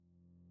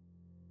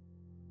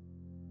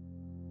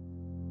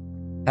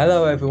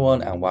Hello,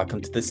 everyone, and welcome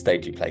to The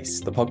Stagey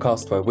Place, the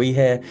podcast where we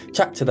here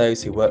chat to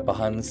those who work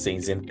behind the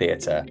scenes in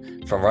theatre,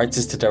 from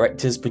writers to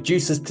directors,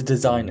 producers to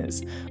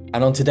designers.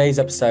 And on today's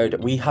episode,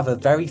 we have a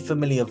very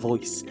familiar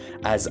voice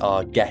as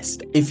our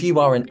guest. If you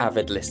are an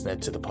avid listener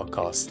to the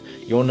podcast,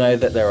 you'll know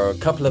that there are a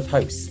couple of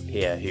hosts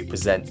here who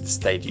present The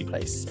Stagey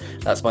Place.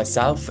 That's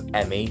myself,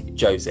 Emmy,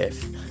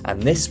 Joseph,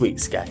 and this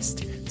week's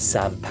guest,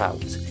 Sam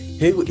Pout,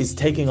 who is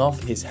taking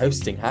off his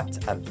hosting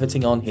hat and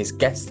putting on his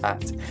guest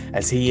hat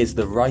as he is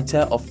the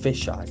writer of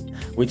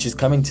Fisheye, which is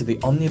coming to the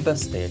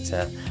Omnibus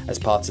Theatre as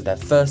part of their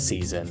first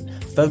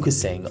season,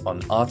 focusing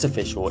on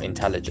artificial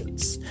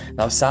intelligence.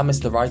 Now, Sam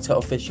is the writer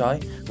of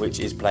Fisheye, which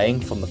is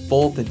playing from the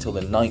 4th until the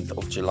 9th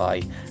of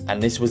July,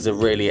 and this was a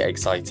really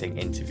exciting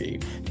interview.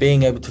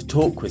 Being able to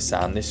talk with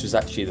Sam, this was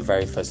actually the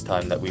very first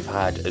time that we've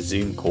had a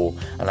Zoom call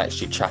and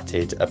actually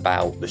chatted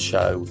about the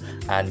show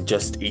and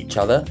just each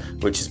other,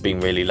 which has been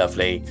really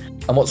lovely.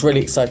 And what's really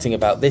exciting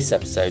about this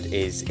episode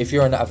is if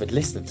you're an avid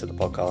listener to the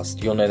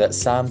podcast, you'll know that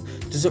Sam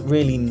doesn't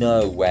really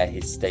know where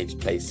his stage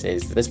place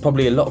is. There's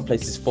probably a lot of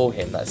places for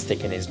him that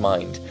stick in his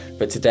mind,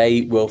 but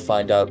today we'll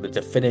find out the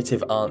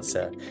definitive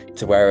answer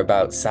to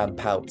whereabouts Sam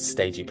Pout's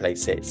stagey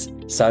place is.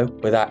 So,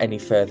 without any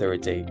further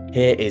ado,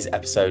 here is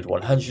episode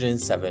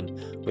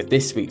 107 with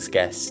this week's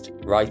guest,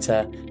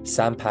 writer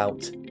Sam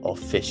Pout of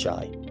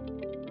Fisheye.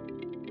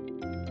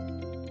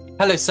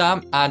 Hello,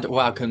 Sam, and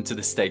welcome to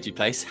the Stagey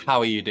Place. How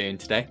are you doing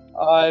today?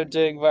 I'm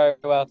doing very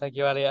well, thank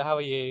you, Elliot. How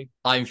are you?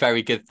 I'm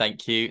very good,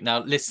 thank you. Now,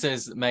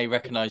 listeners may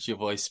recognize your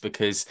voice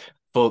because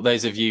for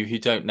those of you who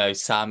don't know,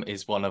 Sam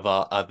is one of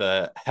our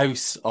other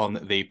hosts on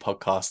the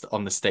podcast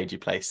on the Stagey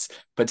Place.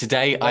 But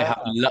today I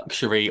have the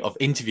luxury of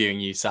interviewing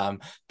you,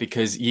 Sam,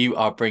 because you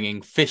are bringing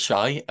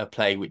Fisheye, a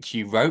play which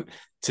you wrote,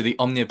 to the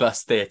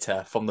Omnibus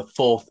Theatre from the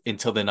 4th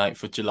until the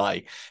 9th of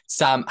July.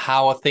 Sam,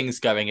 how are things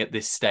going at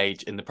this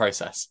stage in the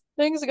process?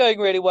 Things are going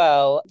really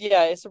well.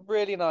 Yeah, it's a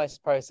really nice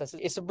process.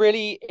 It's a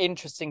really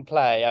interesting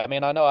play. I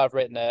mean, I know I've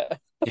written it,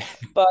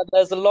 but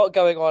there's a lot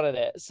going on in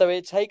it. So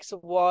it takes a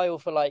while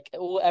for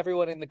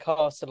everyone in the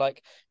cast to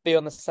be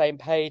on the same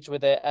page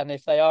with it. And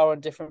if they are on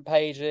different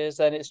pages,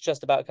 then it's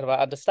just about kind of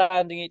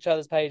understanding each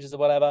other's pages or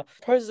whatever.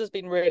 The process has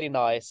been really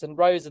nice. And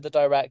Rosa, the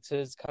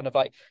directors,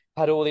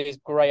 had all these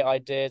great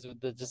ideas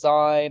with the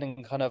design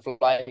and kind of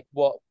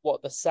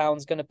what the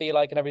sound's going to be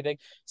like and everything.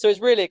 So it's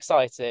really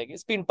exciting.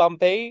 It's been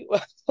bumpy,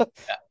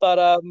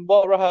 but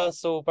what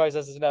rehearsal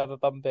process is never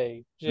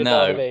bumpy? Do you know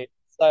what I No, mean?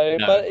 So,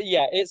 no. but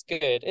yeah, it's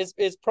good.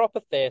 It's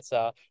proper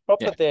theatre.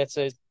 Proper Yeah.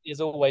 theatre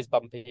is always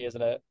bumpy,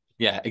 isn't it?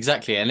 Yeah,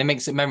 exactly. And it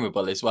makes it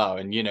memorable as well.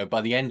 And,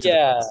 by the end of the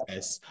Yeah,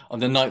 process, on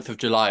the 9th of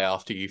July,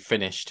 after you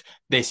finished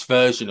this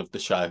version of the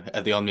show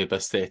at the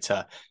Omnibus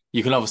Theatre,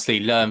 you can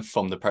obviously learn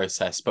from the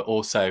process, but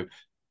also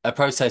a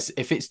process,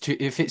 if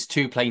it's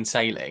too plain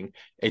sailing,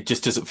 it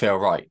just doesn't feel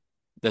right.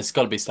 There's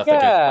got to be stuff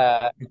that goes.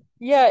 yeah,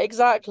 yeah,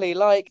 exactly.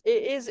 Like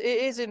it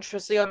is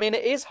interesting. I mean,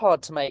 it is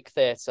hard to make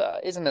theatre,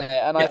 isn't it?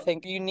 And I Yeah,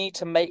 think you need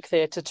to make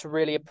theatre to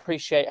really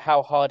appreciate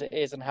how hard it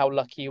is and how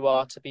lucky you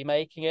are to be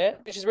making it,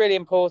 which is really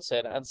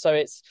important. And so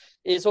it's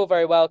all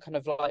very well kind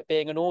of like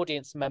being an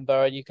audience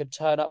member and you can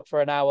turn up for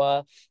an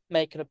hour,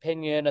 make an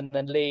opinion and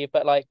then leave.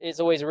 But it's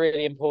always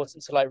really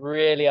important to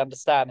really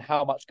understand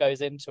how much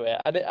goes into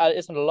it. And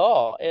it's a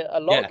lot. A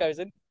lot yeah. goes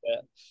into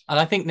it. And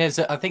I think there's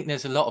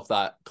a lot of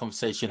that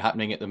conversation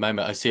happening at the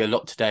moment. I see a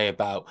lot today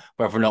about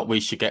whether or not we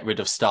should get rid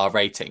of star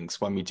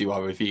ratings when we do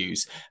our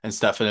reviews and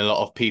stuff, and a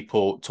lot of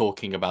people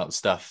talking about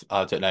stuff,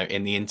 I don't know,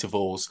 in the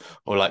intervals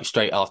or like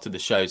straight after the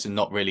shows and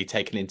not really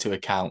taking into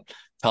account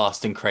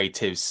cast and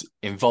creatives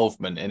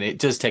involvement. And it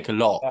does take a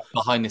lot Yeah.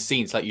 behind the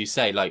scenes, like you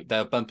say, like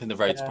they're bumping the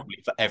roads Yeah.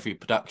 probably for every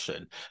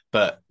production,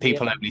 but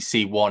people Yeah. only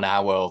see 1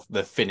 hour of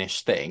the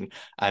finished thing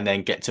and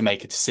then get to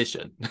make a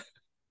decision.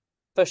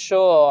 For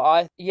sure.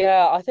 I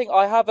think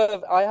I have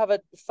a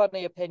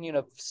funny opinion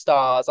of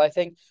stars. I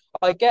think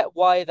I get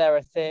why they're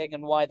a thing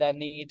and why they're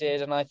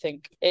needed, and I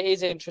think it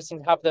is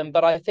interesting to have them,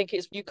 but I think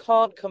it's you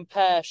can't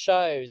compare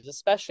shows,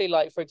 especially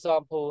for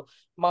example,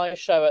 my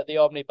show at the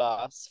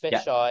Omnibus, Yeah.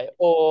 Fisheye,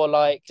 or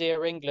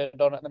Dear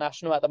England on at the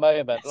National at the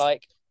moment.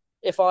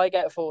 If I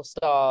get 4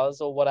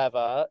 stars or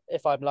whatever,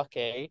 if I'm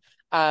lucky,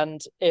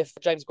 and if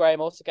James Graham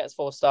also gets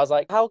 4 stars,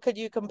 how could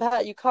you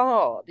compare? You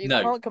can't. You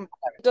No. can't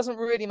compare. It doesn't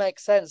really make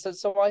sense. And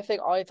so I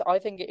think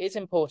it is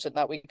important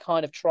that we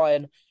kind of try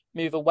and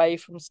move away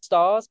from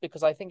stars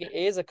because I think it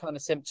is a kind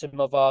of symptom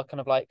of our kind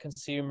of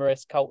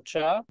consumerist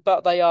culture.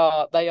 But they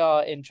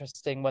are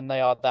interesting when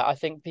they are there. I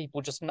think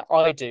people just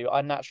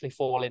I naturally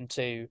fall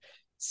into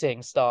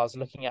seeing stars,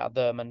 looking at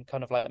them and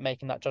kind of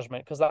making that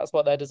judgment because that's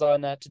what they're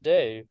designed there to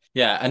do.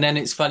 Yeah, and then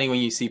it's funny when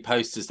you see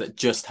posters that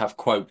just have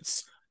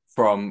quotes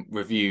from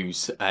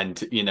reviews, and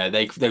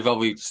they've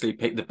obviously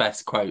picked the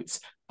best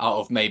quotes out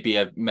of maybe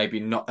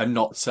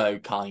not so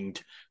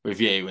kind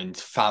review and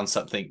found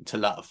something to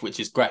love, which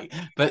is great.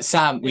 But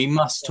Sam, we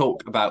must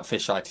talk about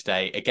Fisheye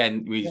today.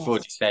 Again, we've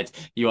already Yes. said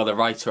you are the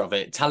writer of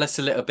it. Tell us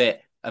a little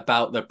bit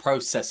about the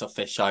process of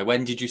Fisheye.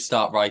 When did you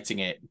start writing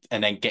it,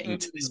 and then getting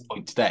to this Mm.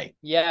 point today?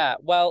 Yeah,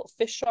 well,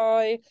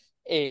 Fisheye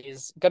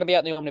is going to be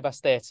at the Omnibus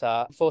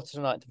Theatre 4th to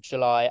the 9th of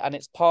July, and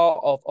it's part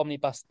of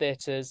Omnibus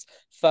Theatre's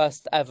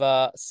first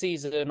ever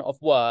season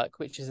of work,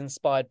 which is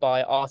inspired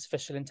by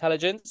artificial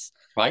intelligence,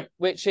 Right.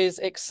 which is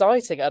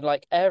exciting. And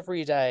like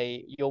every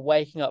day, you're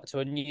waking up to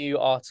a new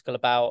article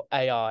about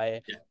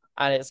AI. Yeah.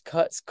 And it's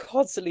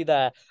constantly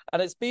there,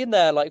 and it's been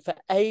there like for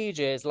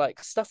ages.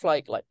 Like stuff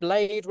like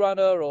Blade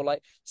Runner, or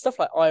like stuff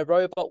like I,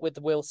 Robot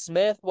with Will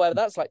Smith, where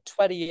that's like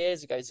 20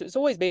 years ago. So it's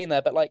always been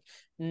there, but like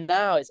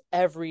now it's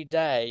every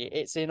day.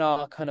 It's in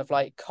our kind of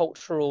like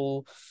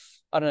cultural,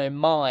 I don't know,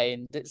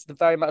 mind. It's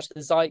very much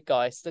the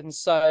zeitgeist. And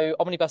so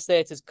Omnibus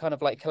Theatre is kind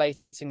of like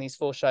collating these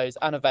 4 shows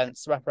and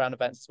events, wraparound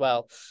events as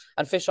well.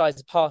 And Fisheye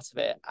is a part of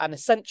it. And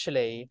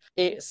essentially,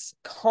 it's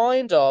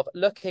kind of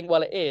looking,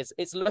 well,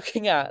 it's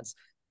looking at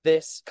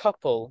this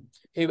couple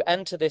who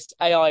enter this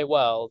AI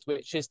world,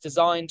 which is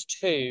designed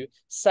to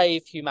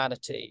save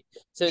humanity.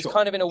 So it's Sure.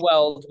 kind of in a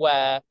world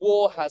where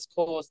war has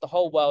caused the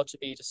whole world to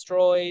be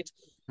destroyed.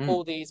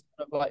 All these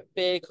kind of like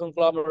big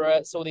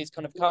conglomerates, all these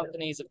kind of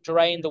companies have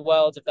drained the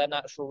world of their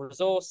natural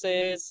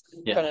resources.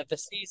 Yeah. Kind of the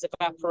seas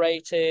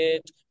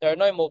evaporated. There are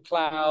no more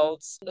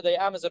clouds. The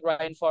Amazon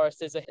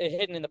rainforest is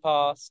hidden in the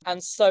past.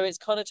 And so it's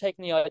kind of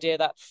taking the idea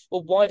that,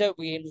 well, why don't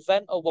we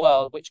invent a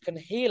world which can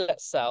heal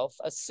itself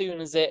as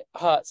soon as it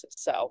hurts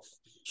itself?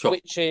 Sure.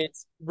 Which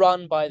is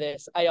run by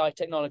this AI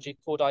technology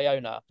called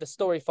Iona. The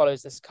story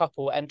follows this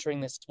couple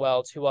entering this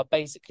world who are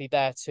basically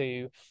there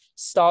to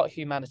start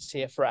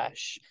humanity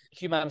afresh,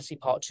 humanity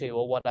part 2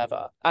 or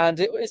whatever. And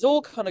it is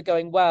all kind of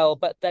going well,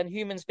 but then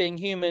humans being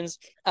humans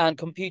and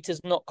computers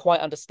not quite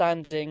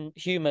understanding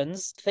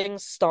humans,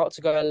 things start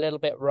to go a little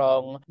bit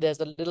wrong. There's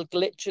a little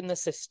glitch in the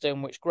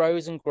system which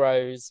grows and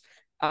grows,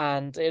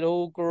 and it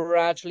all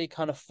gradually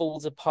kind of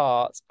falls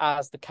apart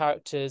as the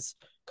characters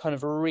kind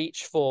of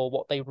reach for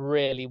what they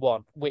really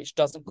want, which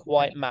doesn't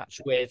quite match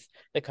with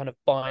the kind of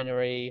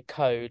binary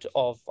code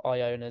of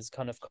Iona's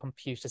kind of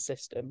computer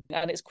system.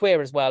 And it's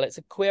queer as well. It's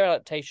a queer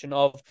adaptation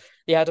of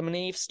the Adam and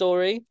Eve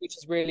story, which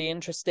is really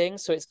interesting.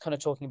 So it's kind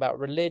of talking about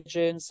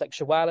religion,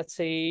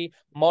 sexuality,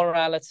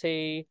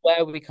 morality,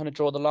 where we kind of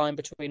draw the line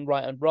between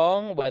right and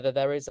wrong, whether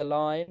there is a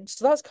line.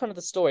 So that's kind of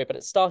the story, but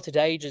it started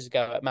ages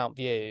ago at Mount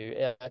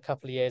View, a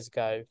couple of years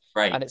ago.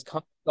 Right. And it's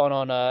kind of gone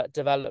on a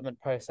development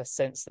process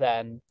since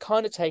then,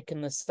 kind of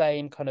taken the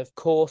same kind of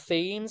core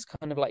themes,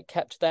 kind of like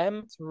kept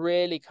them. It's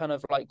really kind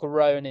of like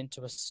grown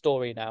into a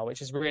story now,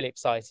 which is really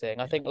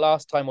exciting. I think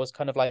last time was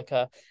kind of like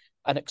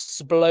an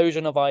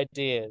explosion of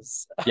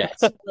ideas.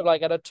 Yes.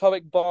 Like an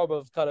atomic bomb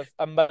of kind of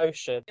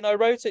emotion. I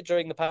wrote it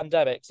during the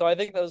pandemic, so I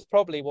think that was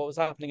probably what was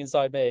happening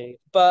inside me.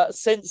 But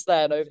since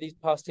then, over these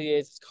past 2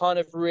 years, it's kind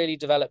of really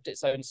developed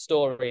its own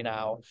story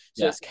now.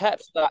 So it's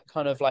kept that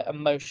kind of like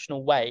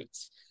emotional weight,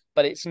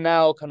 but it's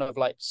now kind of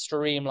like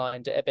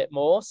streamlined it a bit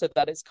more so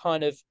that it's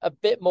kind of a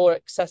bit more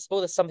accessible.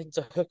 There's something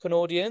to hook an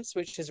audience,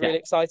 which is really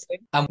exciting.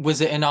 And was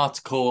it an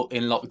article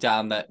in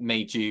lockdown that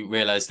made you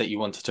realise that you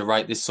wanted to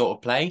write this sort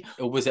of play?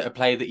 Or was it a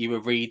play that you were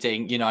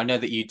reading? You know, I know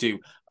that you do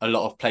a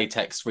lot of play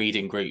text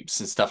reading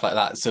groups and stuff like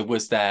that. So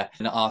was there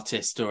an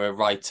artist or a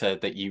writer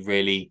that you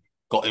really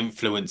got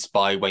influenced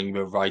by when you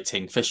were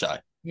writing Fisheye?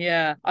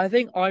 Yeah, I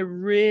think I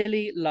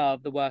really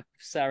love the work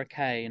of Sarah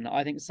Kane.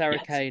 I think Sarah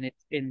Kane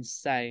is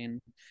insane.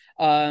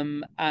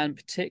 And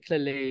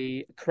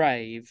particularly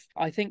Crave.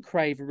 I think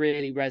Crave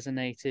really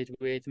resonated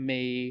with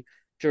me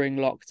during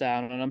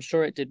lockdown, and I'm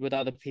sure it did with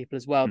other people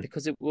as well,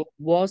 because it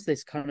was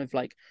this kind of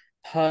like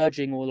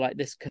purging, or like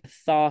this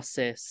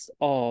catharsis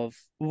of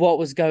what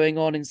was going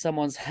on in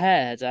someone's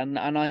head. And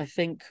I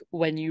think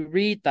when you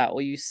read that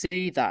or you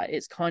see that,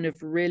 it's kind of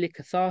really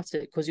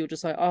cathartic, because you're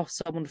just like, oh,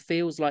 someone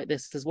feels like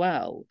this as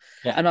well.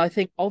 And I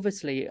think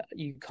obviously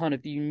you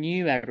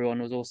knew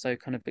everyone was also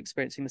kind of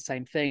experiencing the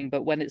same thing,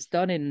 but when it's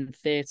done in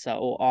theatre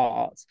or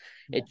art,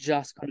 it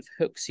just kind of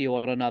hooks you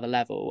on another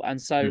level. And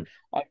so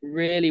I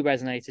really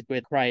resonated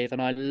with Crave,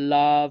 and I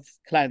love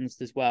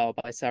Cleansed as well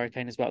by Sarah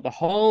Kane as well. The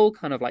whole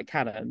kind of like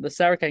canon, the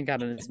Sarah Kane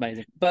canon is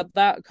amazing, but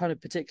that kind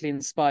of particularly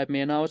inspired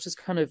me. And I was just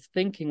kind of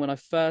thinking when I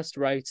first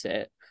wrote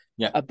it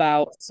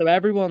about, so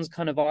everyone's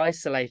kind of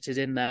isolated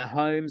in their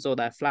homes or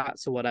their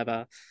flats or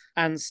whatever.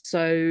 And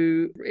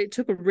so it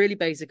took a really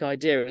basic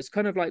idea. It's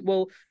kind of like,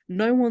 well,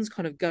 no one's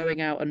kind of going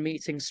out and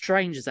meeting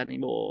strangers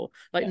anymore.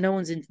 Like no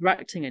one's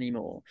interacting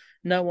anymore.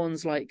 No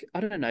one's like,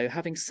 I don't know,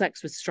 having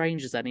sex with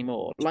strangers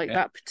anymore. Like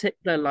that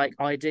particular like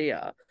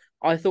idea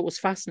I thought was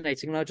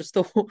fascinating. And I just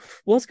thought,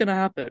 what's going to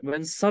happen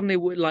when suddenly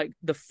like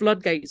the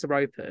floodgates are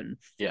open?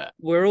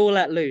 We're all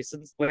let loose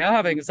and we're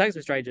having sex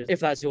with strangers, if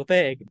that's your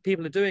thing.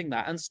 People are doing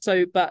that. And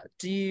so, but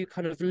do you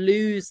kind of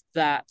lose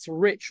that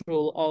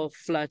ritual of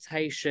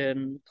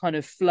flirtation, kind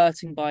of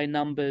flirting by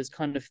numbers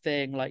kind of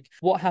thing? Like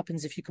what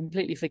happens if you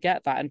completely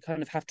forget that and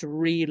kind of have to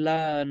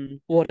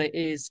relearn what it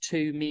is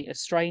to meet a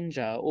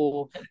stranger,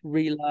 or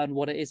relearn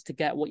what it is to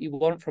get what you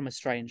want from a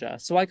stranger?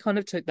 So I kind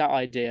of took that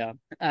idea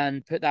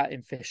and put that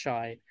in Fisheye.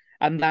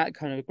 And that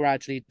kind of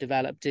gradually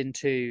developed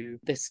into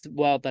this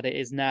world that it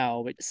is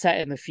now, which set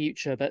in the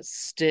future, but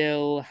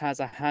still has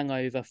a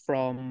hangover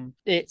from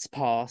its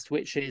past,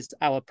 which is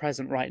our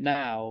present right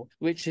now,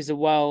 which is a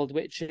world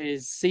which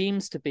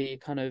seems to be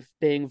kind of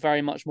being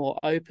very much more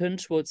open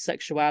towards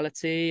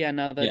sexuality and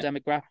other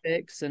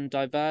demographics and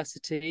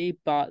diversity,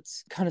 but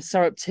kind of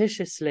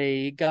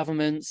surreptitiously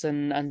governments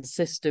and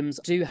systems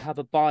do have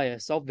a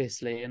bias,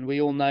 obviously, and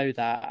we all know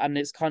that. And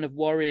it's kind of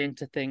worrying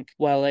to think,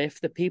 well, if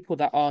the people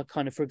that are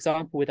kind of, for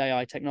example, with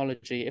AI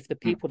technology, if the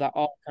people that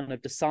are kind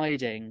of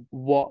deciding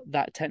what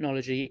that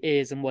technology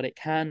is and what it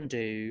can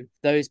do,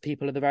 those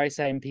people are the very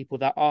same people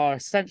that are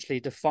essentially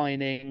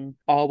defining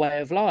our way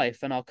of life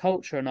and our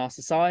culture and our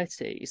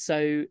society.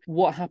 So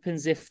what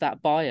happens if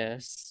that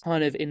bias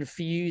kind of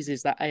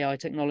infuses that AI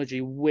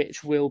technology,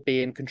 which will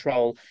be in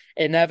control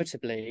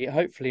inevitably,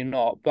 hopefully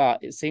not,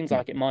 but it seems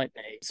like it might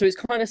be. So it's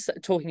kind of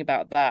talking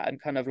about that and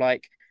kind of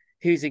like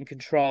who's in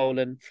control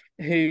and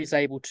who's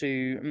able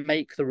to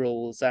make the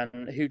rules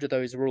and who do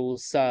those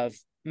rules serve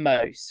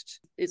most.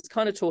 It's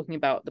kind of talking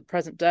about the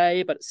present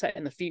day, but it's set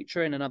in the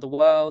future in another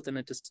world, in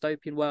a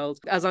dystopian world.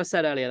 As I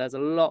said earlier, there's a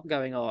lot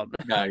going on.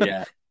 No,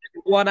 yeah.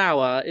 1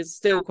 hour is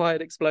still quite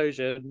an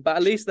explosion, but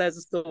at least there's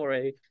a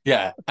story.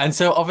 Yeah. And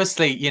so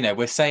obviously,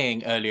 we're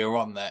saying earlier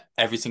on that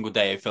every single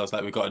day it feels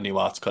like we've got a new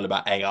article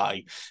about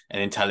AI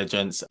and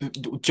intelligence.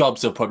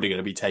 Jobs are probably going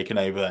to be taken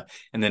over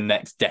in the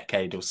next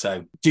decade or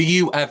so. Do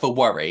you ever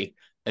worry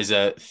as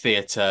a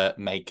theatre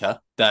maker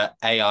that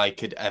AI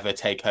could ever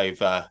take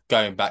over,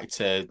 going back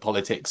to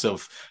politics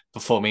of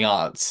performing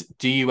arts?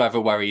 Do you ever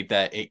worry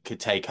that it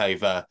could take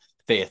over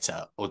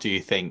theatre, or do you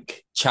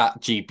think chat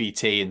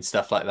GPT and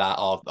stuff like that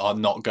are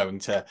not going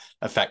to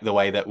affect the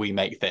way that we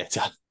make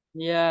theatre?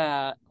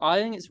 Yeah, I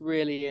think it's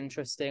really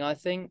interesting. I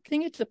think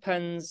it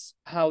depends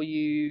how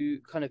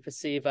you kind of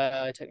perceive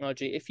AI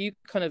technology. If you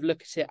kind of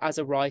look at it as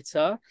a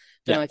writer,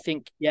 then Yeah. I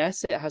think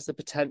yes, it has the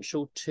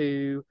potential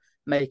to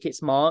make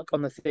its mark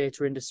on the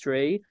theatre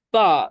industry.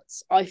 But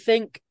I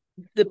think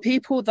the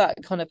people that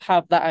kind of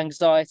have that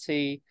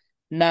anxiety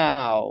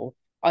now,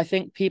 I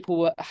think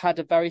people had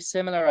a very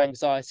similar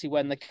anxiety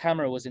when the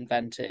camera was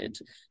invented,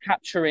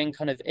 capturing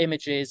kind of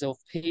images of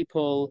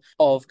people,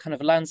 of kind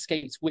of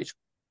landscapes which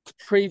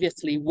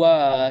previously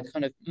were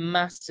kind of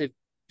massive,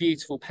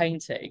 beautiful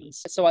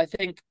paintings. So I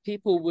think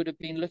people would have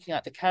been looking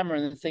at the camera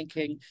and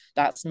thinking,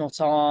 that's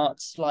not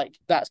art, like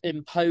that's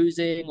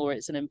imposing, or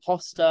it's an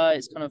imposter,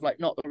 it's kind of like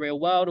not the real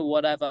world or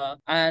whatever.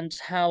 And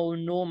how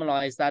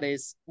normalized that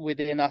is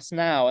within us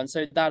now. And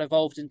so that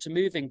evolved into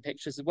moving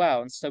pictures as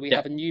well. And so we Yeah.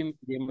 have a new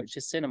medium, which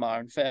is cinema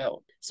and film.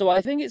 So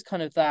I think it's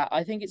kind of that.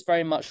 I think it's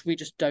very much we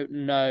just don't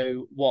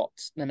know what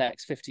the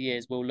next 50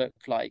 years will look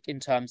like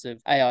in terms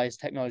of AI's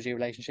technology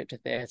relationship to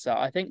theatre.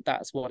 I think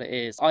that's what it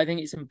is. I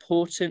think it's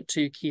important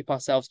to keep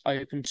ourselves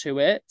open to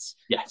it,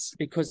 Yes.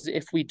 because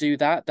if we do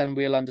that, then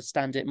we'll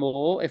understand it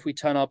more. If we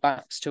turn our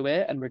backs to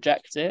it and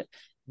reject it,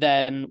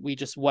 then we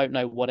just won't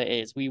know what it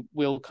is. We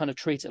will kind of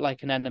treat it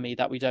like an enemy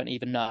that we don't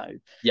even know.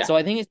 Yeah. So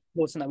I think it's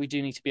important that we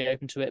do need to be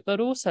open to it. But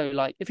also,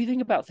 like, if you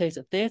think about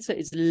theatre, theatre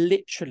is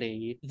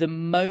literally the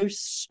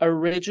most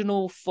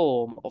original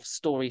form of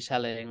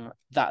storytelling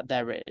that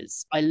there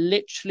is. I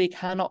literally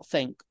cannot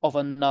think of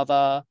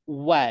another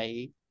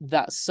way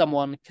that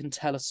someone can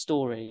tell a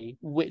story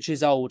which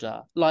is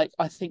older. Like,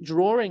 I think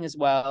drawing as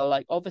well,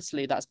 like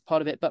obviously that's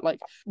part of it, but like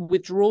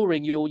with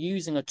drawing, you're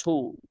using a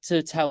tool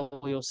to tell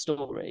your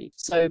story.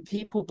 So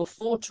people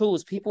before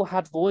tools, people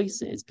had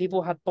voices,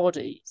 people had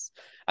bodies.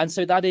 And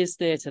so that is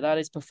theatre, that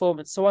is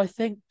performance. So I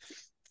think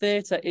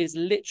theatre is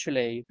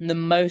literally the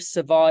most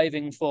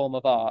surviving form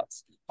of art.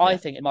 I Yeah.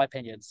 think, in my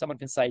opinion, someone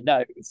can say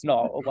no, it's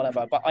not, or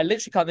whatever, but I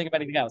literally can't think of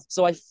anything else.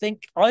 So I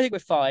think we're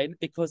fine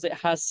because it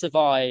has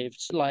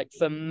survived like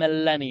for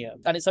millennia,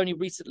 and it's only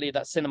recently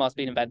that cinema's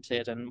been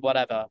invented and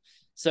whatever.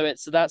 So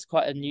that's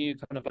quite a new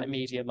kind of like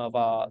medium of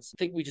art. I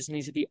think we just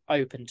need to be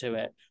open to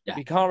it. Yeah.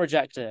 We can't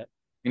reject it.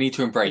 We need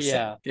to embrace it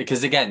Yeah,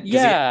 because again,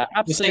 yeah, we're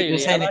absolutely.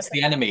 saying And I it's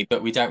the enemy,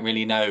 but we don't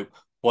really know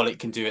what it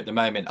can do at the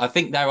moment. I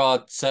think there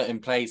are certain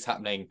plays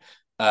happening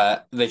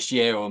this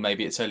year, or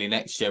maybe it's early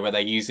next year, where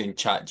they're using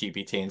chat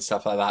GPT and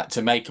stuff like that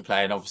to make a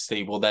play, and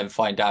obviously we'll then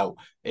find out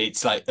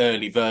it's like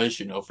early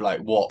version of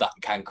like what that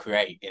can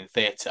create in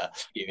theatre.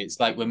 It's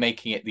like we're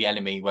making it the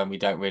enemy when we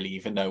don't really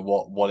even know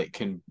what it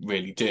can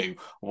really do,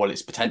 or what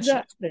its potential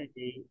is.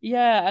 Exactly.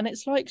 Yeah, and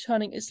it's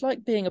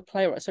like being a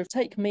playwright. So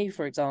take me,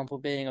 for example,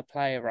 being a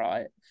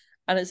playwright.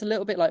 And it's a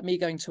little bit like me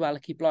going to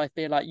Alecky Blythe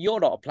being like, you're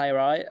not a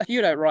playwright.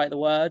 You don't write the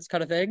words,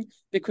 kind of thing,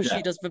 because Yeah.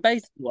 she does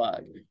verbatim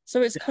work.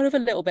 So it's kind of a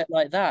little bit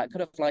like that,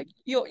 kind of like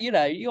you're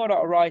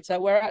not a writer,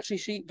 where actually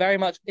she very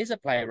much is a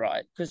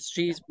playwright because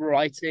she's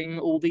writing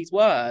all these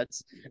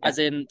words, Yeah. as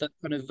in the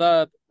kind of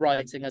verb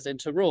writing, as in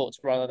to wrote,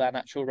 rather than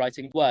actual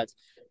writing words.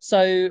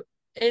 So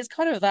it's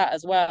kind of that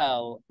as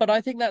well. But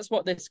I think that's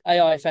what this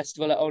AI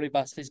festival at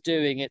Omnibus is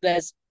doing.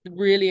 There's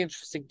really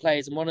interesting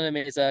plays, and one of them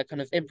is a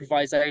kind of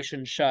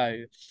improvisation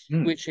show,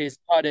 Mm. which is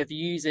kind of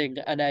using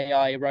an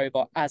AI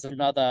robot as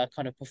another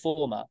kind of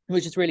performer,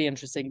 which is really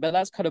interesting. But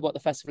that's kind of what the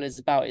festival is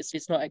about.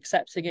 It's not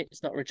accepting it,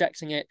 it's not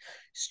rejecting it,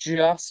 it's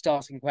just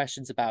asking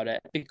questions about it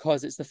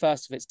because it's the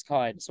first of its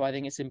kind. So I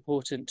think it's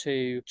important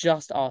to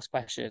just ask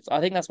questions. I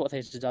think that's what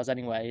theatre does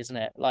anyway, isn't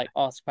it? Like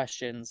ask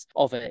questions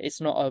of it.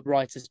 It's not a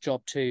writer's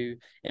job to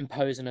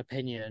impose an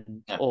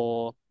opinion Yeah.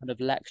 or kind of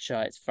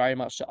lecture. It's very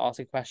much to ask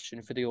a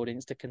question for the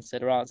audience to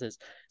consider answers.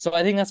 So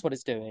I think that's what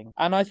it's doing.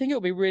 And I think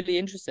it'll be really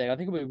interesting. I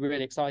think it'll be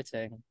really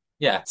exciting.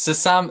 Yeah. So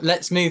Sam,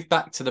 let's move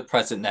back to the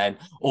present then,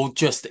 or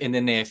just in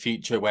the near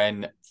future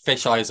when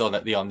Fisheye is on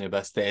at the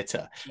Omnibus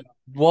Theatre.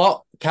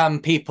 What can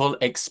people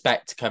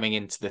expect coming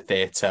into the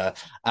theatre,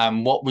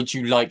 and what would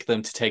you like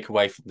them to take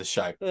away from the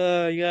show?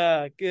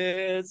 Yeah,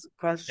 good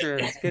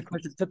questions. Good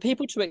questions. For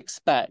people to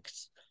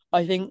expect,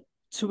 I think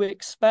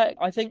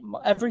I think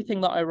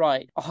everything that I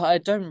write, I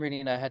don't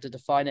really know how to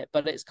define it,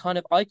 but it's kind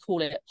of, I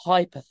call it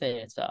hyper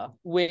theatre,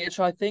 which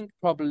I think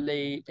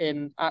probably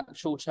in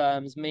actual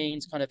terms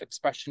means kind of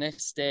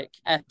expressionistic,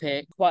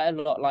 epic, quite a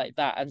lot like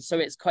that. And so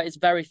it's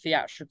very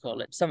theatrical.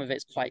 Some of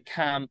it's quite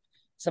camp,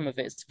 some of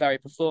it's very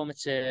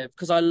performative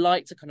because I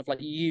like to kind of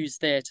like use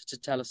theatre to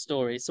tell a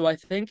story. So I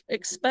think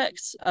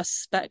expect a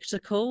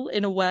spectacle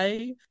in a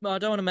way. I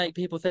don't want to make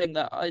people think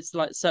that it's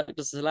like Cirque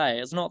du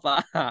Soleil. It's not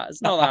that.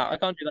 It's not that. I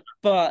can't do that.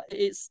 But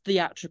it's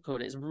theatrical.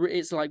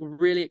 It's like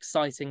really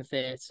exciting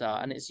theatre,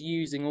 and it's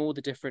using all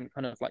the different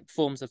kind of like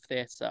forms of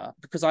theatre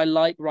because I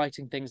like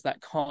writing things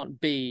that can't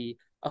be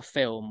a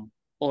film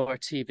or a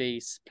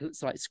TV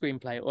like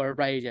screenplay or a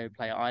radio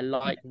play. I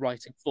like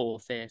writing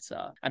for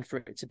theatre and for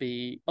it to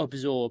be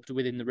absorbed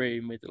within the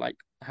room with like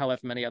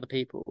however many other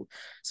people.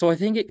 So I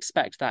think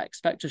expect that,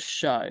 expect a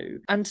show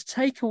and to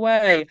take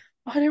away.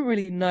 I don't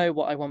really know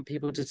what I want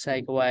people to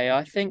take away.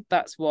 I think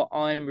that's what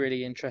I'm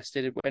really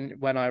interested in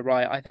when I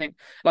write. I think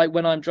like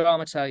when I'm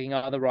dramaturging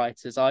other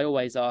writers, I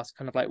always ask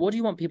kind of like, what do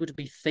you want people to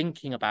be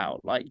thinking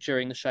about, like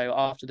during the show,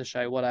 after the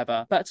show,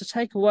 whatever. But to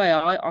take away,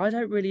 I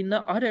don't really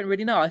know. I don't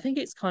really know. I think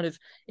it's kind of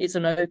it's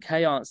an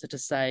okay answer to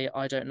say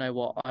I don't know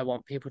what I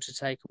want people to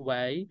take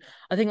away.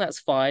 I think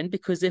that's fine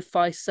because if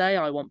I say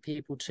I want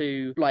people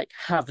to like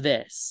have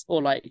this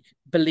or like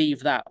believe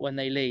that when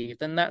they leave,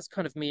 then that's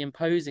kind of me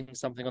imposing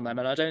something on them.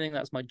 And I don't think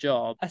that's my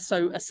job.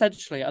 So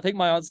essentially, I think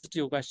my answer to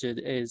your question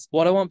is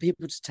what I want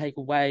people to take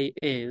away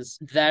is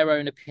their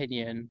own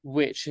opinion,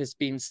 which has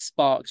been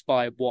sparked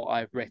by what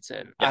I've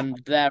written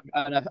Yeah.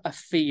 and a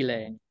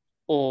feeling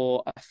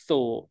or a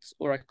thought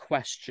or a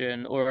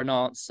question or an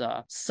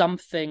answer,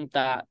 something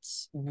that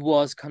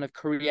was kind of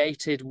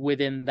created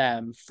within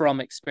them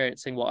from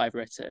experiencing what I've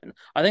written.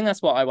 I think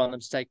that's what I want them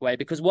to take away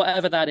because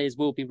whatever that is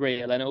will be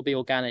real and it will be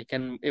organic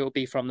and it will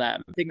be from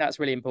them. I think that's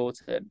really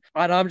important.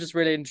 And I'm just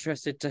really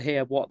interested to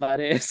hear what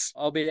that is.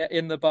 I'll be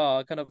in the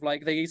bar kind of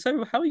like thinking,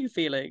 so how are you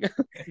feeling?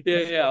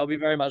 Yeah, I'll be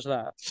very much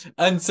that.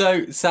 And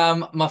so,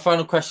 Sam, my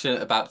final question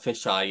about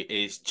Fisheye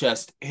is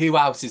just who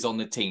else is on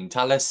the team?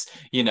 Tell us,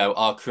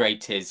 our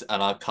creators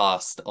and our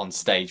cast on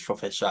stage for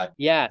Fisheye.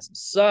 Yes.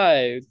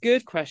 So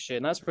good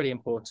question. That's really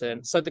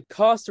important. So the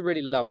cast are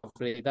really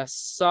lovely. They're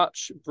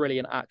such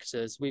brilliant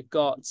actors. We've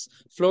got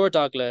Flora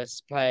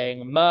Douglas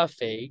playing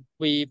Murphy.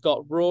 We've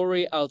got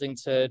Rory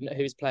Eldington,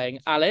 who's playing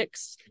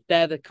Alex.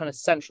 They're the kind of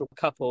central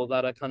couple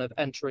that are kind of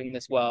entering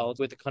this world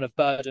with the kind of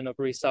burden of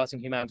restarting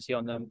humanity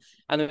on them.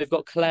 And then we've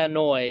got Claire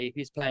Noy,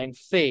 who's playing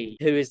Fee,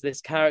 who is this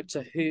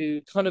character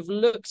who kind of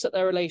looks at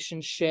their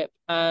relationship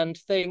and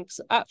thinks,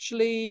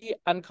 actually,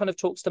 and kind of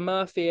talks to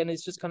Murphy and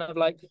is just kind of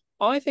like,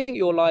 I think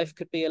your life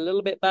could be a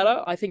little bit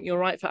better. I think you're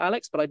right for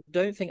Alex, but I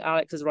don't think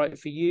Alex is right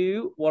for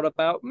you. What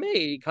about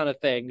me? Kind of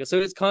thing. So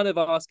it's kind of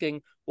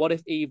asking, what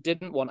if Eve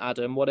didn't want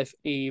Adam? What if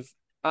Eve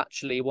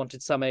actually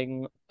wanted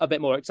something a bit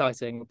more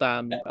exciting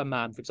than a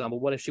man, for example?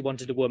 What if she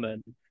wanted a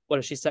woman? What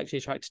if she's sexually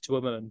attracted to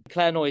a woman?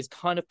 Claire Noy is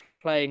kind of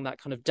playing that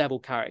kind of devil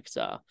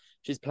character.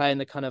 She's playing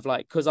the kind of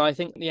like, because I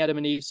think the Adam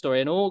and Eve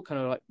story and all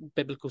kind of like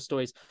biblical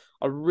stories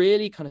are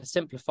really kind of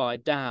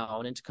simplified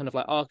down into kind of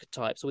like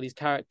archetypes, all these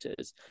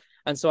characters.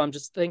 And so I'm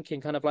just thinking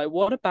kind of like,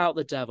 what about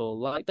the devil?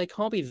 Like, they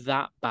can't be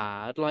that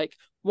bad. Like,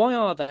 why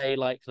are they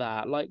like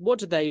that? Like, what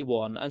do they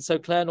want? And so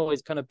Claire Noy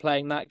is kind of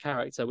playing that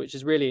character, which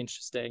is really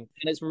interesting.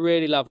 And it's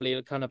really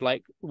lovely kind of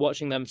like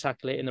watching them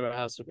tackle it in the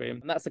rehearsal room.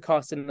 And that's the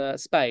cast in the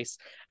space.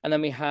 And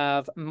then we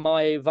have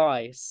Mai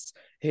Weiss,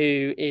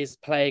 who is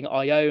playing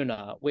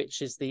Iona,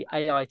 which is the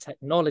AI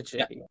technology.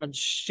 Yeah. And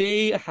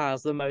she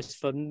has the most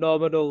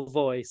phenomenal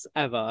voice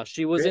ever.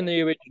 She was in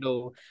the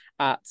original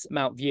at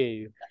Mount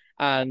View,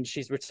 and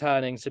she's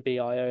returning to be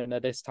Iona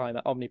this time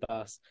at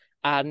Omnibus.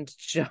 And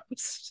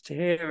just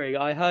hearing,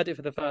 I heard it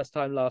for the first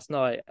time last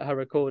night, her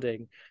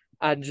recording,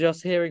 and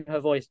just hearing her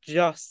voice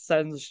just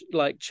sends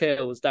like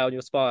chills down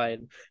your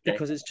spine Okay.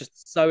 because it's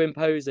just so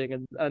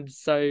imposing and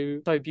so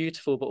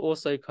beautiful, but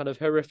also kind of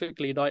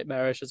horrifically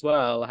nightmarish as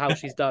well, how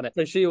she's done it.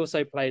 So she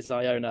also plays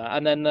Iona.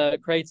 And then the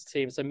creative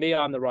team, so me,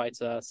 I'm the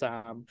writer,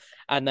 Sam,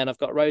 and then I've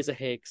got Rosa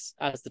Higgs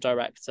as the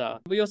director.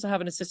 We also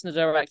have an assistant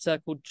director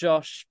called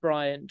Josh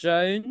Bryant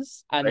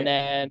Jones, and Right.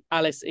 then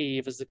Alice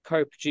Eve as the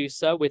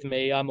co-producer with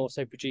me. I'm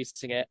also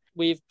producing it.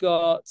 We've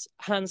got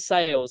Hans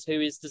Sales,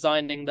 who is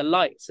designing the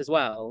lights as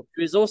well,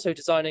 who is also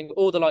designing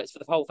all the lights for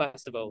the whole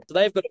festival. So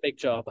they've got a big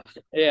job.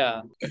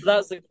 Yeah. So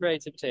that's the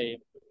creative team.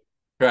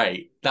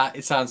 Great.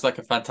 That sounds like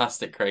a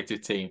fantastic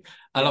creative team.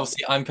 And Yeah.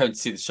 obviously, I'm going to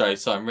see the show,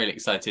 so I'm really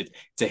excited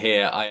to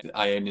hear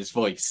Iona's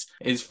voice.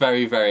 It's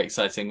very, very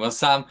exciting. Well,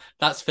 Sam,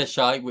 that's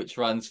Fisheye, which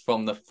runs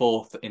from the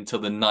 4th until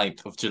the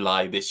 9th of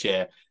July this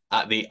year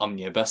at the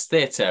Omnibus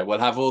Theatre. We'll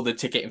have all the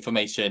ticket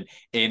information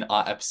in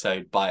our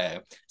episode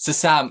bio. So,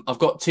 Sam, I've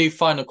got two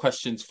final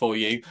questions for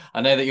you.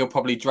 I know that you're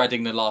probably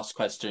dreading the last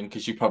question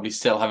because you probably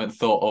still haven't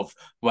thought of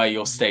where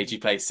your stagey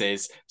place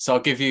is. So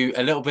I'll give you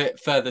a little bit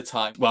further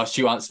time whilst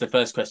you answer the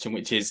first question,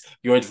 which is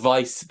your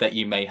advice that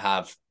you may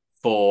have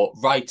for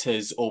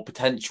writers or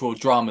potential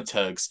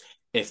dramaturgs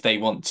if they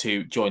want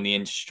to join the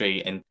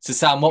industry. And so,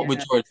 Sam, what would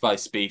Yeah. your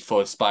advice be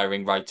for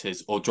aspiring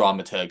writers or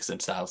dramaturgs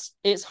themselves?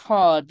 It's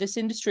hard. This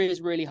industry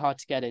is really hard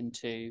to get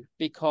into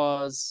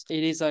because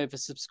it is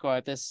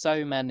oversubscribed. There's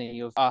so many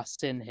of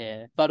us in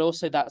here, but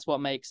also that's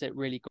what makes it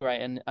really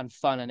great and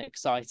fun and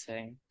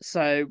exciting.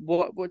 So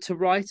what to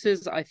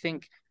writers, I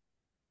think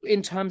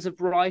in terms of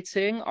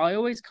writing, I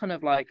always kind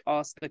of like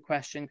ask the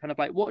question, kind of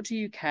like, what do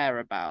you care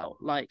about?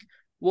 Like,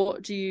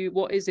 what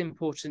is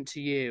important to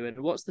you and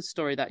what's the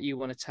story that you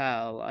want to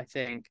tell, I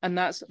think. And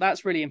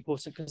that's really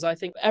important because I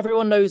think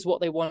everyone knows what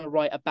they want to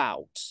write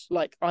about.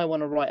 Like I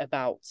want to write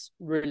about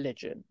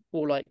religion,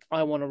 or like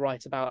I want to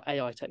write about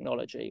AI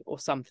technology or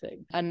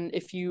something. And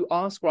if you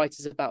ask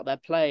writers about their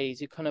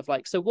plays, you kind of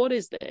like, so what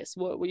is this?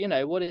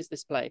 What is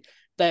this play?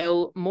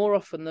 They'll more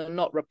often than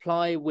not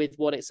reply with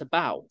what it's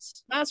about.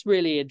 That's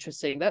really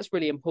interesting. That's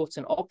really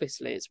important.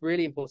 Obviously, it's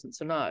really important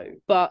to know.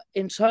 But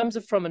in terms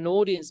of from an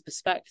audience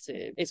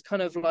perspective, it's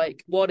kind of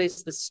like, what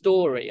is the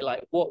story?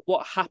 Like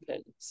what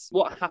happens?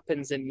 What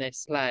happens in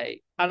this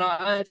play? And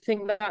I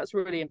think that's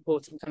really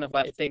important, kind of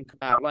like think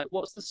about like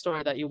what's the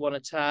story that you want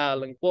to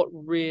tell and what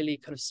really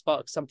kind of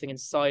sparks something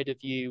inside of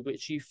you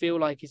which you feel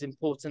like is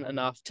important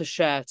enough to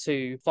share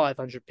to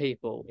 500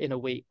 people in a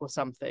week or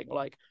something.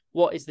 Like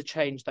what is the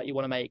change that you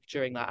want to make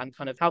during that, and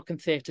kind of how can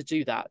theatre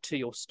do that to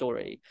your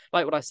story?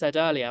 Like what I said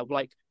earlier,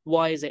 like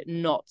why is it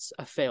not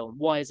a film?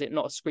 Why is it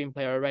not a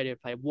screenplay or a radio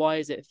play? Why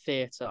is it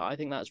theatre? I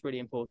think that's really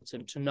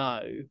important to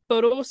know.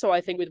 But also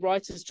I think with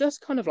writers, just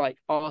kind of like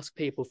ask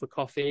people for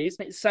coffees.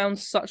 It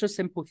sounds such a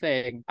simple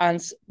thing,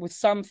 and with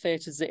some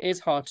theatres it is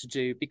hard to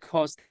do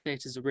because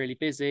theatres are really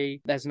busy.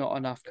 There's not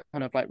enough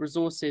kind of like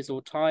resources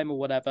or time or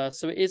whatever,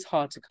 so it is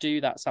hard to do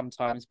that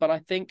sometimes. But I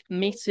think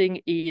meeting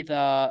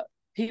either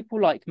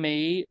people like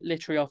me,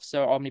 literary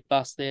officer at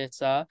Omnibus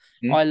Theatre.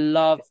 Mm. I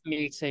love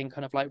meeting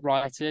kind of like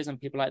writers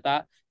and people like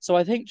that. So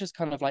I think just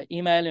kind of like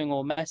emailing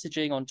or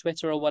messaging on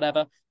Twitter or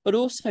whatever, but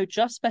also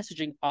just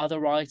messaging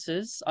other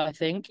writers. I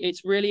think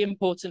it's really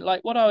important.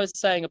 Like what I was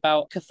saying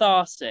about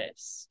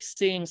catharsis,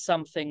 seeing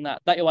something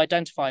that you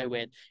identify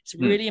with. It's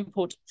Mm. really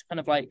important to kind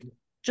of like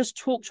just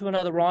talk to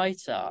another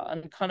writer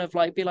and kind of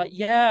like be like,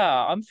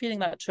 yeah, I'm feeling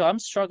that too. I'm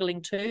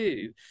struggling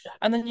too.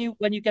 And then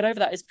when you get over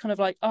that, it's kind of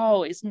like,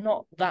 oh, it's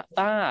not that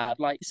bad.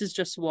 Like this is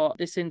just what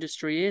this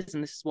industry is,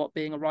 and this is what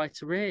being a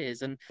writer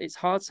is. And it's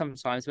hard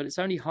sometimes, but it's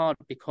only hard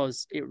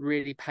because it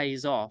really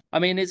pays off. I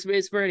mean, it's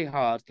really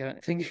hard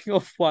thinking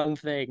of one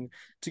thing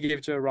to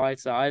give to a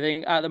writer. I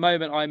think at the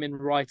moment I'm in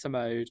writer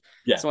mode.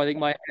 Yeah. So I think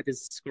my head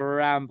is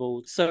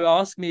scrambled. So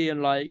ask me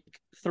in like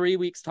 3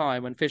 weeks'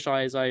 time when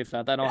Fisheye is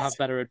over, then I'll have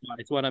better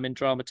advice when I'm in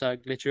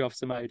dramaturg, literary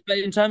officer mode. But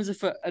in terms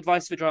of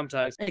advice for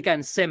dramaturgs,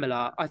 again,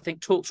 similar. I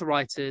think talk to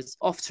writers,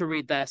 off to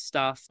read their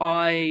stuff.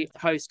 I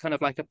host kind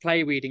of like a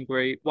play reading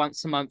group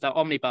once a month at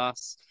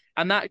Omnibus.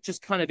 And that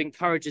just kind of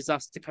encourages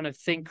us to kind of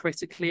think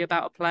critically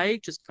about a play,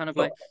 just kind of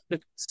like look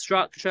at the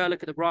structure,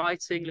 look at the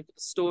writing, look at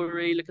the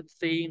story, look at the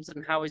themes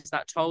and how is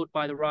that told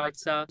by the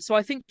writer. So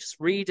I think just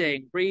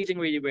reading,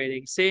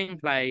 seeing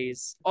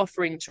plays,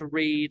 offering to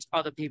read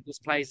other people's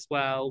plays as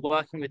well,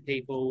 working with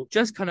people,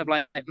 just kind of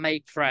like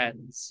make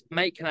friends,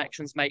 make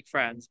connections, make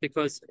friends,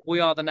 because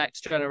we are the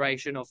next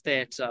generation of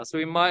theatre. So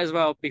we might as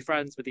well be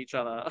friends with each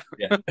other.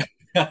 Yeah.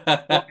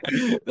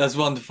 That's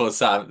wonderful,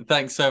 Sam.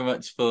 Thanks so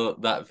much for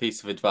that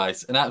piece of advice.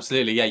 And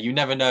absolutely, yeah, you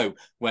never know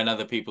when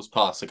other people's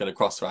paths are going to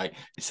cross, right?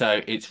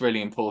 So it's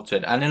really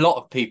important. And a lot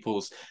of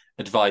people's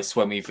advice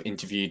when we've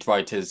interviewed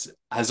writers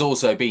has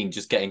also been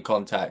just get in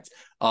contact,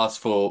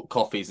 ask for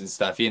coffees and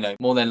stuff.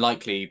 More than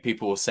likely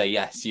people will say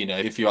yes.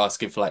 If you're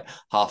asking for like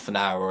half an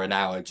hour or an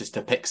hour just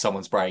to pick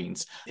someone's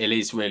brains, it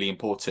is really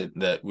important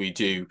that we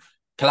do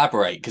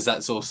collaborate, because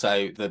that's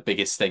also the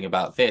biggest thing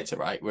about theatre,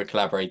 right? We're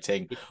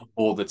collaborating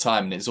all the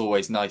time, and it's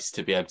always nice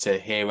to be able to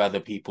hear other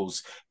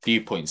people's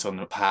viewpoints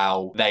on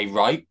how they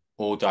write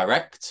or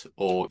direct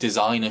or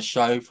design a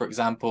show, for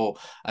example,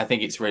 I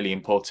think it's really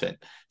important.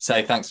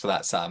 So thanks for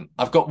that, Sam.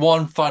 I've got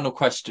one final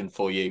question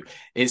for you.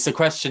 It's a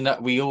question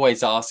that we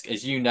always ask,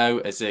 as you know,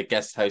 as a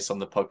guest host on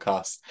the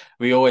podcast.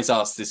 We always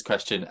ask this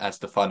question as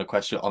the final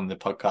question on the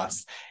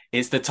podcast.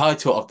 It's the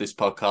title of this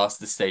podcast,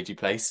 The Stagey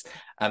Place.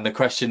 And the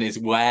question is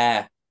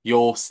where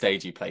your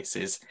stagey place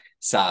is,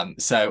 Sam.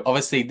 So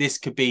obviously this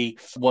could be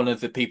one of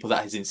the people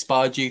that has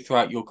inspired you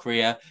throughout your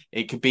career.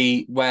 It could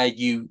be where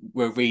you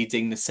were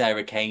reading the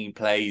Sarah Kane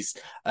plays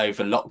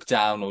over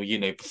lockdown or,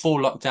 before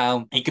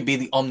lockdown. It could be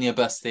the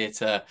Omnibus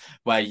Theatre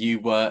where you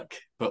work,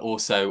 but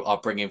also are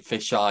bringing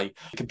fisheye.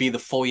 It could be the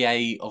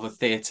foyer of a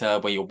theatre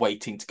where you're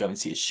waiting to go and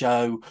see a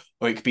show,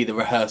 or it could be the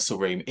rehearsal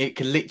room. It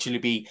could literally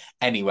be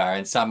anywhere.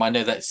 And Sam, I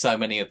know that so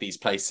many of these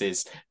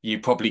places you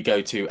probably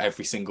go to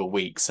every single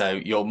week. So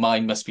your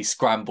mind must be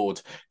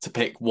scrambled to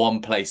pick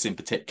one place in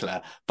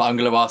particular. But I'm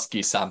going to ask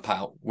you, Sam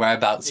Pout,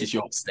 whereabouts is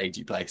your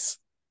stagey place?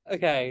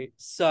 Okay,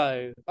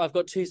 so I've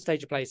got two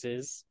stage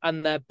places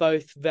and they're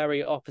both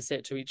very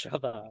opposite to each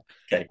other.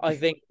 Okay. I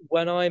think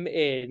when I'm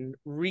in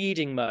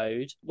reading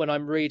mode, when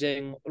I'm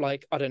reading,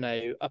 like, I don't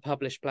know, a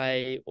published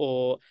play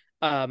or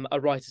a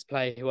writer's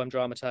play who I'm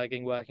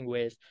dramaturging, working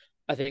with,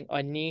 I think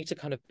I need to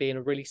kind of be in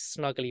a really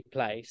snuggly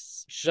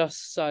place,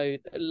 just so,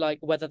 like,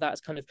 whether that's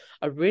kind of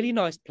a really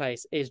nice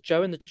place is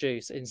Joe and the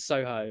Juice in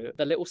Soho,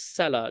 the little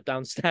cellar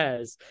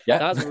downstairs. Yeah.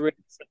 That's really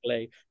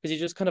snuggly because you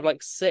just kind of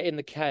like sit in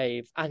the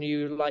cave and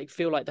you like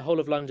feel like the whole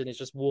of London is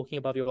just walking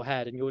above your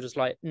head and you're just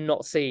like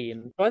not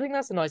seen. So I think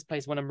that's a nice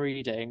place when I'm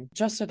reading,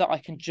 just so that I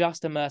can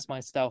just immerse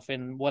myself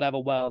in whatever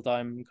world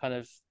I'm kind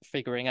of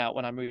figuring out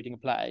when I'm reading a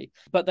play.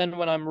 But then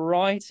when I'm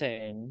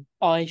writing,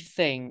 I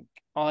think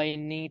I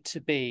need to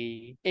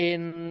be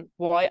in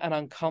quite an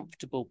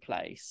uncomfortable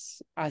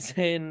place. As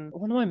in,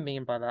 what do I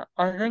mean by that?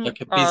 I think like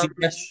a busy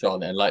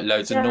restaurant and like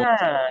loads of noise.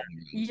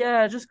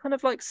 Yeah, just kind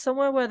of like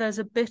somewhere where there's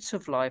a bit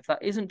of life that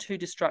isn't too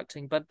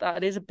distracting, but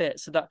that is a bit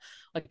so that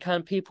I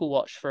can people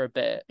watch for a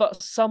bit.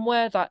 But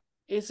somewhere that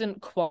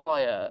isn't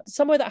quiet,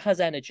 somewhere that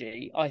has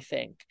energy, I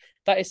think.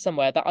 That is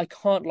somewhere that I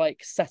can't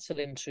like settle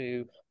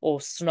into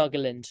or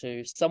snuggle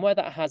into. Somewhere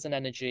that has an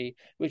energy,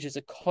 which is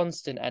a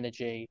constant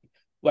energy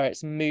where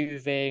it's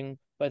moving,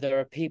 where there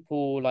are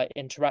people like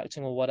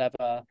interacting or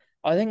whatever.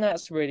 I think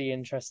that's really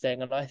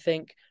interesting. And I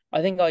think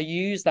I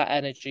use that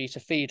energy to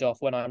feed off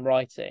when I'm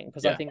writing,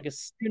 because I think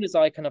as soon as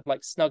I kind of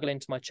like snuggle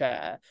into my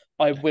chair,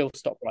 I will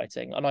stop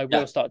writing and I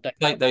will start doing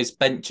like those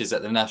benches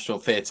at the National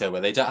Theatre where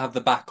they don't have the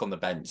back on the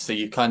bench. So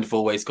you kind of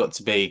always got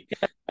to be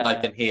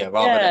like in here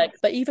rather than...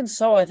 But even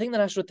so, I think the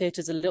National Theatre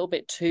is a little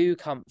bit too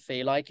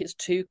comfy. Like it's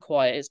too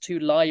quiet, it's too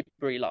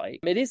library-like.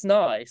 It is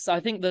nice.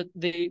 I think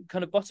the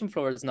kind of bottom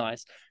floor is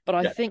nice, but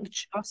I think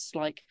just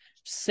like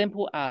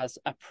simple as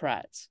a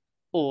Pret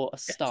or a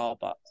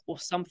Starbucks or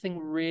something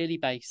really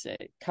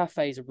basic.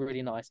 Cafes are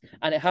really nice,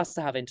 and it has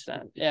to have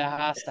internet. It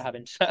has to have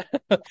internet.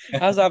 It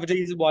has to have a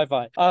decent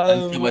Wi-Fi.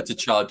 And somewhere to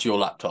charge your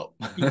laptop.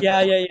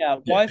 Yeah.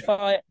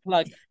 Wi-Fi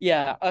plug.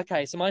 Yeah.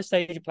 Okay. So my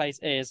staging place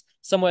is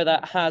somewhere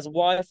that has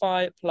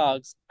Wi-Fi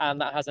plugs and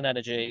that has an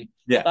energy.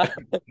 Yeah.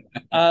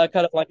 Kind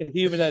of like a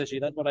human energy.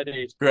 That's what I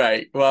need.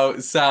 Great.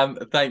 Well, Sam,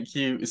 thank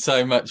you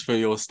so much for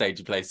your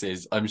stage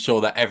places. I'm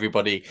sure that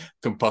everybody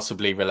can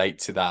possibly relate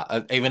to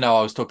that. Even though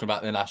I was talking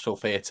about the National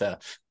Theatre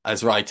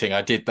as writing,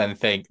 I did then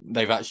think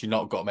they've actually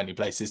not got many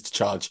places to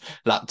charge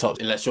laptops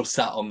unless you're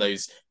sat on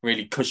those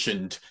really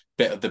cushioned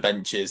bit of the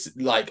benches.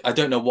 Like, I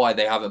don't know why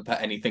they haven't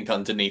put anything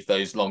underneath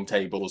those long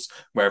tables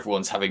where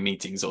everyone's having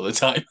meetings all the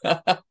time.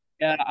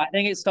 Yeah, I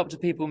think it stopped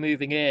people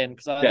moving in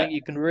because I think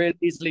you can really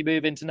easily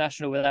move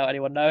international without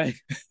anyone knowing.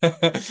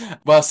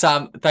 Well,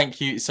 Sam, thank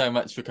you so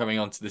much for coming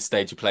on to the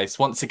Stage of Place.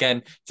 Once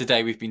again,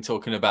 today we've been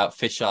talking about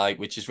Fisheye,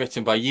 which is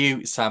written by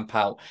you, Sam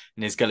Pout,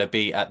 and is going to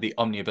be at the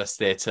Omnibus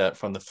Theatre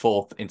from the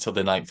 4th until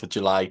the 9th of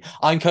July.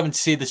 I'm coming to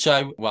see the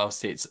show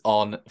whilst it's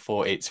on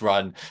for its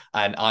run,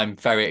 and I'm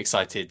very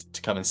excited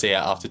to come and see it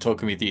after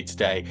talking with you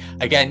today.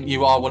 Again,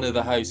 you are one of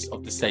the hosts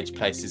of the Stage of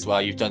Place as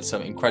well. You've done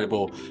some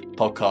incredible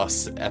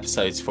podcast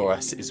episodes for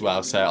us as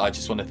well, so I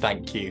just want to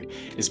thank you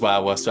as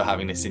well whilst we're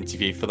having this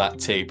interview for that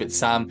too. But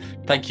Sam,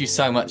 thank you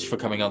so much for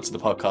coming onto the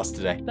podcast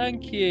today.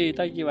 Thank you,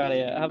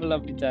 Elliot. Have a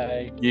lovely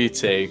day. You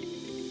too.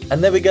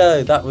 And there we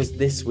go, that was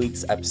this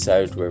week's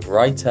episode with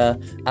writer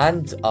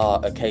and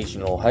our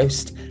occasional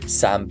host,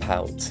 Sam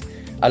Pout.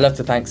 I'd love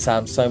to thank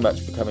Sam so much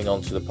for coming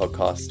on to the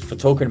podcast, for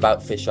talking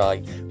about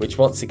Fisheye, which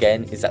once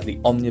again is at the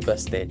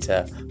Omnibus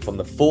Theatre from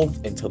the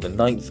 4th until the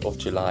 9th of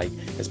July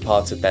as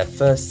part of their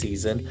first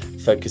season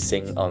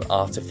focusing on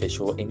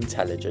artificial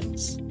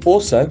intelligence.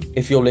 Also,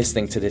 if you're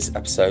listening to this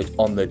episode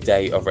on the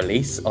day of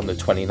release on the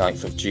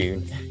 29th of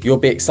June, you'll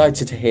be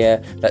excited to hear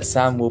that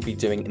Sam will be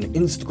doing an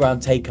Instagram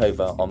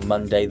takeover on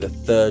Monday the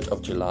 3rd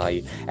of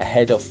July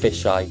ahead of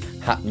Fisheye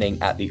happening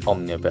at the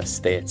Omnibus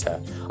Theatre.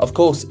 Of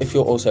course, if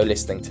you're also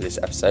listening to this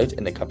episode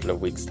in a couple of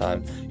weeks'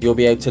 time, you'll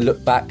be able to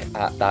look back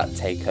at that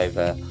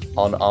takeover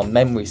on our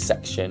memories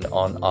section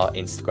on our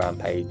Instagram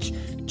page.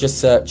 Just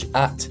search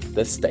at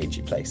The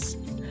Stagey Place.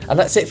 And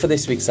that's it for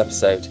this week's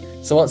episode.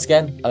 So once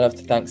again, I'd love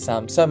to thank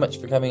Sam so much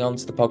for coming on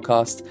to the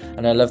podcast,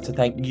 and I'd love to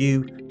thank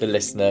you, the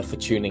listener, for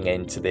tuning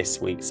in to this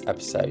week's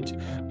episode.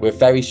 We're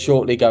very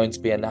shortly going to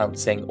be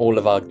announcing all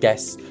of our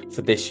guests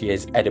for this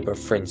year's Edinburgh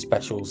Fringe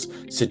specials,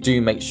 so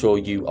do make sure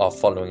you are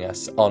following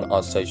us on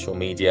our social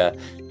media,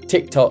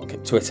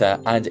 TikTok, Twitter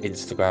and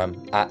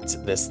Instagram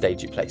at The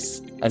Stagey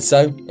Place. And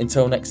so,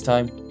 until next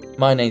time,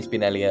 my name's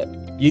been Elliot.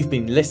 You've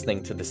been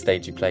listening to The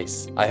Stagey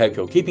Place. I hope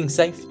you're keeping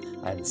safe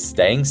and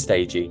staying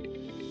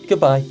stagey.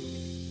 Goodbye.